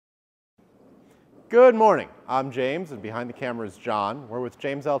Good morning. I'm James, and behind the camera is John. We're with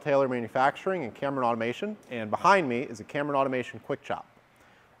James L. Taylor Manufacturing and Cameron Automation, and behind me is a Cameron Automation Quick Chop.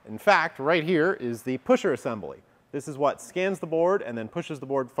 In fact, right here is the pusher assembly. This is what scans the board and then pushes the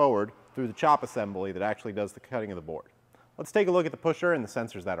board forward through the chop assembly that actually does the cutting of the board. Let's take a look at the pusher and the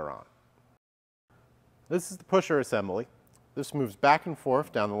sensors that are on. This is the pusher assembly. This moves back and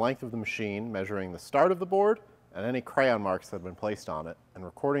forth down the length of the machine, measuring the start of the board and any crayon marks that have been placed on it, and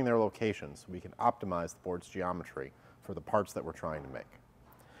recording their locations so we can optimize the board's geometry for the parts that we're trying to make.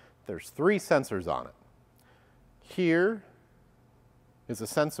 There's 3 sensors on it. Here is a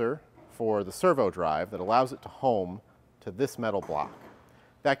sensor for the servo drive that allows it to home to this metal block.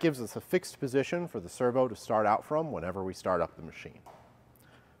 That gives us a fixed position for the servo to start out from whenever we start up the machine.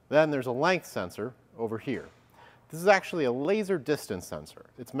 Then there's a length sensor over here. This is actually a laser distance sensor.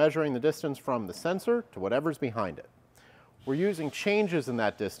 It's measuring the distance from the sensor to whatever's behind it. We're using changes in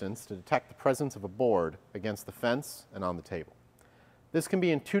that distance to detect the presence of a board against the fence and on the table. This can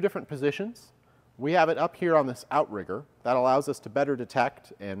be in 2 different positions. We have it up here on this outrigger. That allows us to better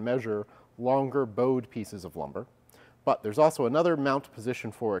detect and measure longer bowed pieces of lumber. But there's also another mount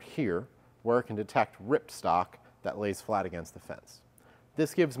position for it here where it can detect ripped stock that lays flat against the fence.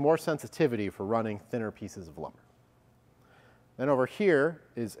 This gives more sensitivity for running thinner pieces of lumber. Then over here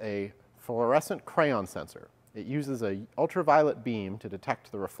is a fluorescent crayon sensor. It uses an ultraviolet beam to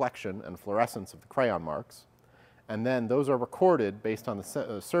detect the reflection and fluorescence of the crayon marks, and then those are recorded based on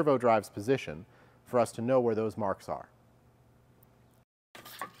the servo drive's position for us to know where those marks are.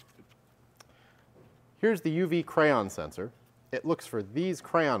 Here's the UV crayon sensor. It looks for these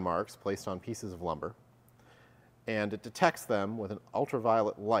crayon marks placed on pieces of lumber, and it detects them with an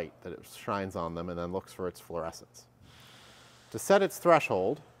ultraviolet light that it shines on them and then looks for its fluorescence. To set its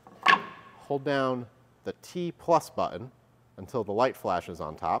threshold, hold down the T+ button until the light flashes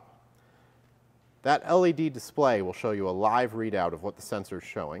on top. That LED display will show you a live readout of what the sensor is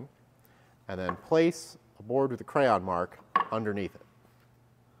showing, and then place a board with a crayon mark underneath it.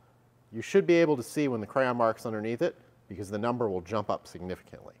 You should be able to see when the crayon mark's underneath it because the number will jump up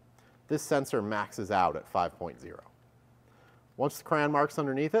significantly. This sensor maxes out at 5.0. Once the crayon mark's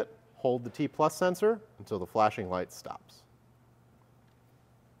underneath it, hold the T+ sensor until the flashing light stops.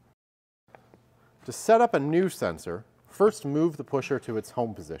 To set up a new sensor, first move the pusher to its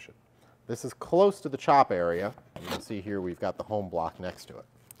home position. This is close to the chop area. You can see here we've got the home block next to it.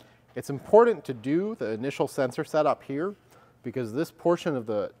 It's important to do the initial sensor setup here because this portion of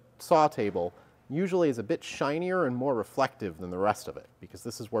the saw table usually is a bit shinier and more reflective than the rest of it because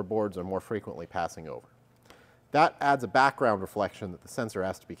this is where boards are more frequently passing over. That adds a background reflection that the sensor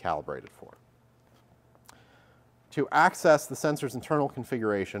has to be calibrated for. To access the sensor's internal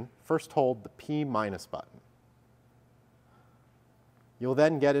configuration, first hold the P- button. You'll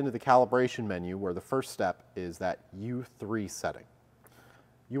then get into the calibration menu where the first step is that U3 setting.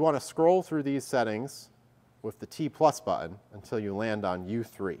 You want to scroll through these settings with the T+ button until you land on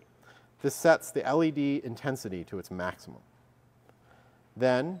U3. This sets the LED intensity to its maximum.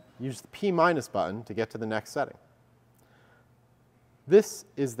 Then use the P- button to get to the next setting. This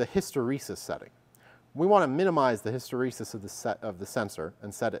is the hysteresis setting. We want to minimize the hysteresis of the sensor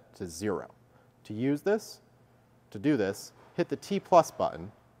and set it to 0. To do this, hit the T+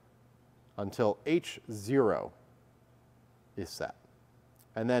 button until H0 is set,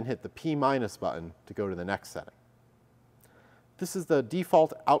 and then hit the P- button to go to the next setting. This is the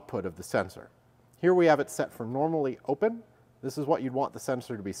default output of the sensor. Here we have it set for normally open. This is what you'd want the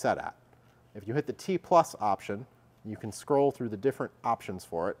sensor to be set at. If you hit the T+ option, you can scroll through the different options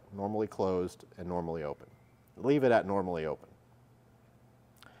for it, normally closed and normally open. Leave it at normally open.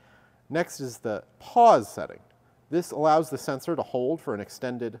 Next is the pause setting. This allows the sensor to hold for an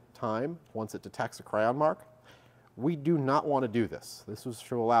extended time once it detects a crayon mark. We do not want to do this. This was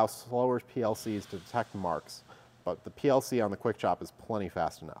to allow slower PLCs to detect marks, but the PLC on the Quick Chop is plenty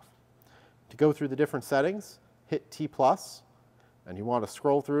fast enough. To go through the different settings, hit T+, and you want to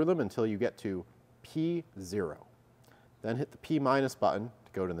scroll through them until you get to P0. Then hit the P- button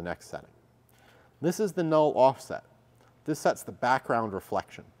to go to the next setting. This is the null offset. This sets the background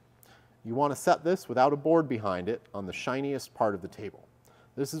reflection. You want to set this without a board behind it on the shiniest part of the table.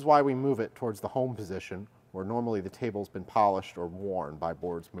 This is why we move it towards the home position where normally the table's been polished or worn by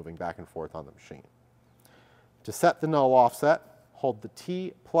boards moving back and forth on the machine. To set the null offset, hold the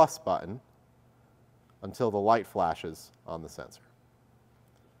T+ button until the light flashes on the sensor.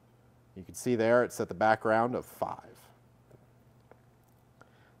 You can see there it set the background of 5.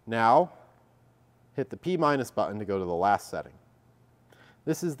 Now, hit the P- button to go to the last setting.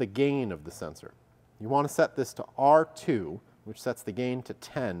 This is the gain of the sensor. You want to set this to R2, which sets the gain to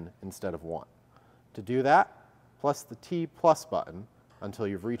 10 instead of 1. To do that, press the T plus button until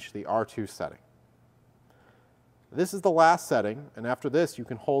you've reached the R2 setting. This is the last setting, and after this you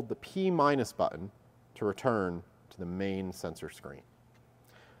can hold the P minus button to return to the main sensor screen.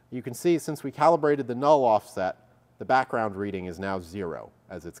 You can see since we calibrated the null offset, the background reading is now 0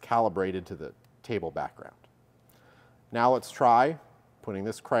 as it's calibrated to the table background. Now let's try putting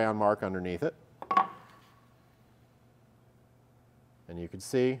this crayon mark underneath it. And you can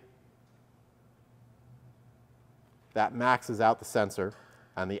see that maxes out the sensor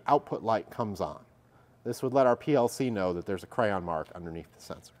and the output light comes on. This would let our PLC know that there's a crayon mark underneath the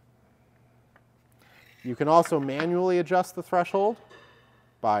sensor. You can also manually adjust the threshold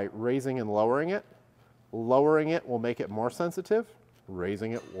by raising and lowering it. Lowering it will make it more sensitive.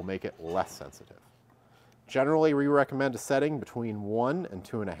 Raising it will make it less sensitive. Generally, we recommend a setting between 1 and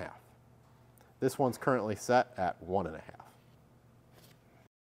 2.5. This one's currently set at 1.5.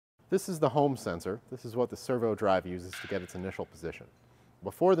 This is the home sensor. This is what the servo drive uses to get its initial position.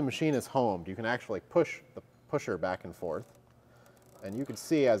 Before the machine is homed, you can actually push the pusher back and forth, and you can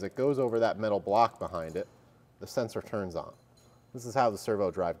see as it goes over that metal block behind it, the sensor turns on. This is how the servo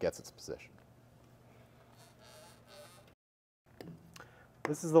drive gets its position.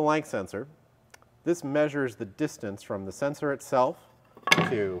 This is the length sensor. This measures the distance from the sensor itself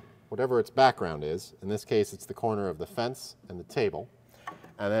to whatever its background is. In this case, it's the corner of the fence and the table.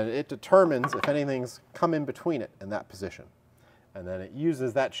 And then it determines if anything's come in between it in that position. And then it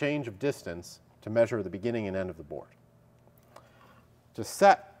uses that change of distance to measure the beginning and end of the board. To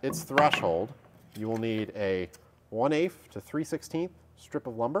set its threshold, you will need a 1/8 to 3/16 strip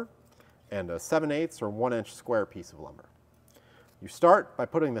of lumber and a 7/8 or 1 inch square piece of lumber. You start by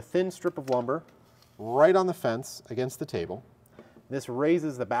putting the thin strip of lumber right on the fence against the table. This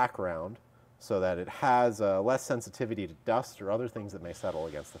raises the background so that it has less sensitivity to dust or other things that may settle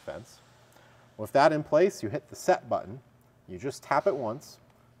against the fence. With that in place, you hit the set button. You just tap it once.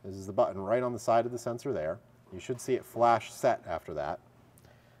 This is the button right on the side of the sensor there. You should see it flash set after that.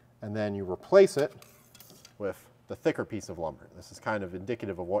 And then you replace it with the thicker piece of lumber. This is kind of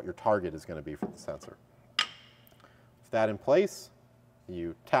indicative of what your target is going to be for the sensor. With that in place,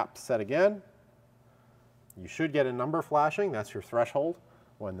 you tap set again. You should get a number flashing. That's your threshold.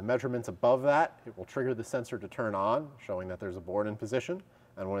 When the measurement's above that, it will trigger the sensor to turn on, showing that there's a board in position.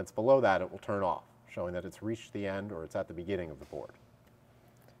 And when it's below that, it will turn off, showing that it's reached the end or it's at the beginning of the board.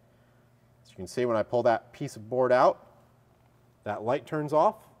 As you can see, when I pull that piece of board out, that light turns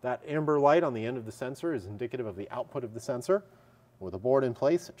off. That amber light on the end of the sensor is indicative of the output of the sensor. With the board in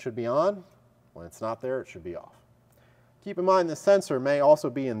place, it should be on. When it's not there, it should be off. Keep in mind the sensor may also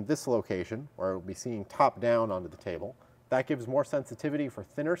be in this location, where it will be seeing top down onto the table. That gives more sensitivity for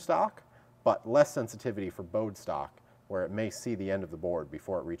thinner stock, but less sensitivity for bowed stock, where it may see the end of the board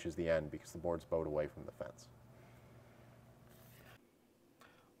before it reaches the end because the board's bowed away from the fence.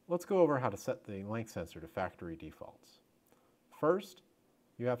 Let's go over how to set the length sensor to factory defaults. First,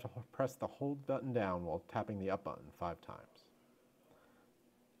 you have to press the hold button down while tapping the up button 5 times.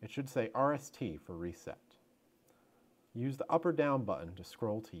 It should say RST for reset. Use the up or down button to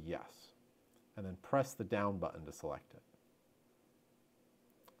scroll to yes, and then press the down button to select it.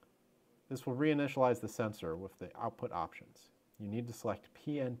 This will reinitialize the sensor with the output options. You need to select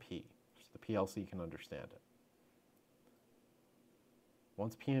PNP so the PLC can understand it.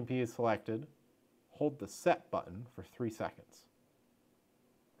 Once PNP is selected, hold the set button for 3 seconds.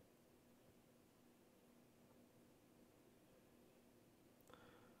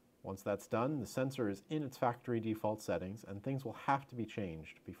 Once that's done, the sensor is in its factory default settings and things will have to be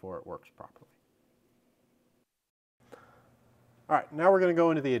changed before it works properly. All right, now we're going to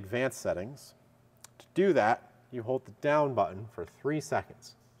go into the advanced settings. To do that, you hold the down button for 3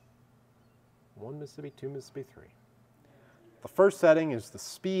 seconds. 1 Mississippi, 2 Mississippi, 3. The first setting is the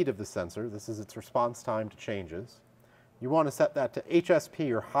speed of the sensor. This is its response time to changes. You want to set that to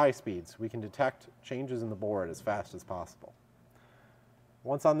HSP or high speed so we can detect changes in the board as fast as possible.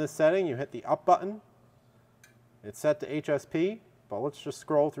 Once on this setting, you hit the up button. It's set to HSP, but let's just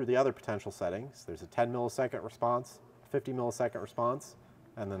scroll through the other potential settings. There's a 10 millisecond response, 50 millisecond response,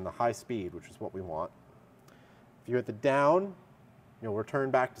 and then the high speed, which is what we want. If you hit the down, you'll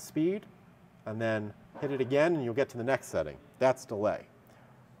return back to speed, and then hit it again and you'll get to the next setting. That's delay.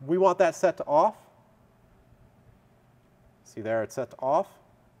 We want that set to off. See there, it's set to off.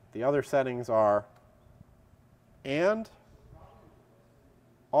 The other settings are and,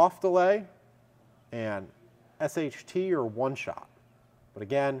 off delay, and SHT or one shot. But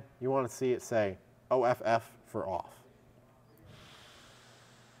again, you want to see it say OFF for off.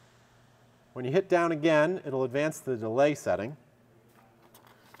 When you hit down again, it'll advance the delay setting.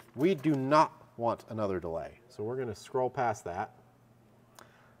 We do not want another delay. So we're going to scroll past that.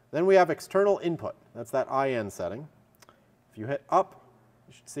 Then we have external input. That's that IN setting. If you hit up,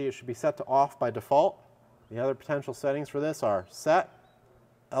 you should see it should be set to off by default. The other potential settings for this are set,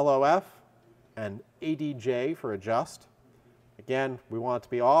 LOF, and ADJ for adjust. Again, we want it to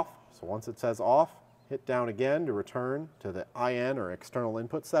be off, so once it says off, hit down again to return to the IN or external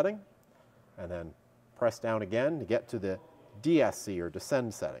input setting, and then press down again to get to the DSC or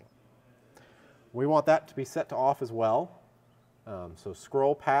descend setting. We want that to be set to off as well. So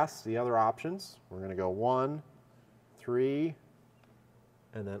scroll past the other options. We're going to go 1, 3,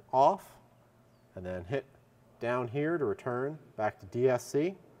 and then off, and then hit down here to return back to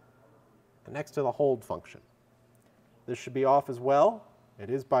DSC, and next to the hold function. This should be off as well. It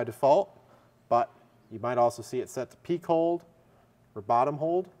is by default, but you might also see it set to peak hold or bottom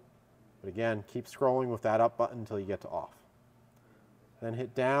hold. But again, keep scrolling with that up button until you get to off. Then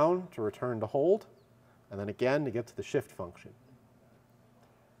hit down to return to hold, and then again to get to the shift function.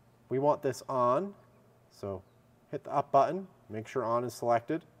 We want this on, so hit the up button, make sure on is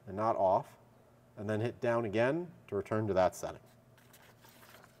selected and not off, and then hit down again to return to that setting.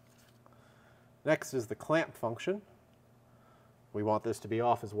 Next is the clamp function. We want this to be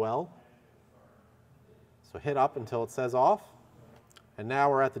off as well. So hit up until it says off, and now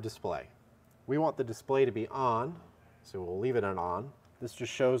we're at the display. We want the display to be on, so we'll leave it on on. This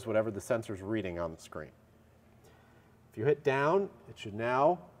just shows whatever the sensor's reading on the screen. If you hit down, it should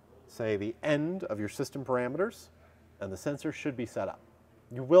now say the end of your system parameters, and the sensor should be set up.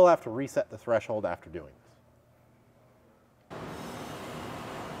 You will have to reset the threshold after doing this.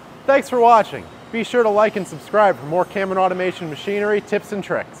 Thanks for watching. Be sure to like and subscribe for more camera and automation machinery tips and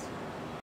tricks.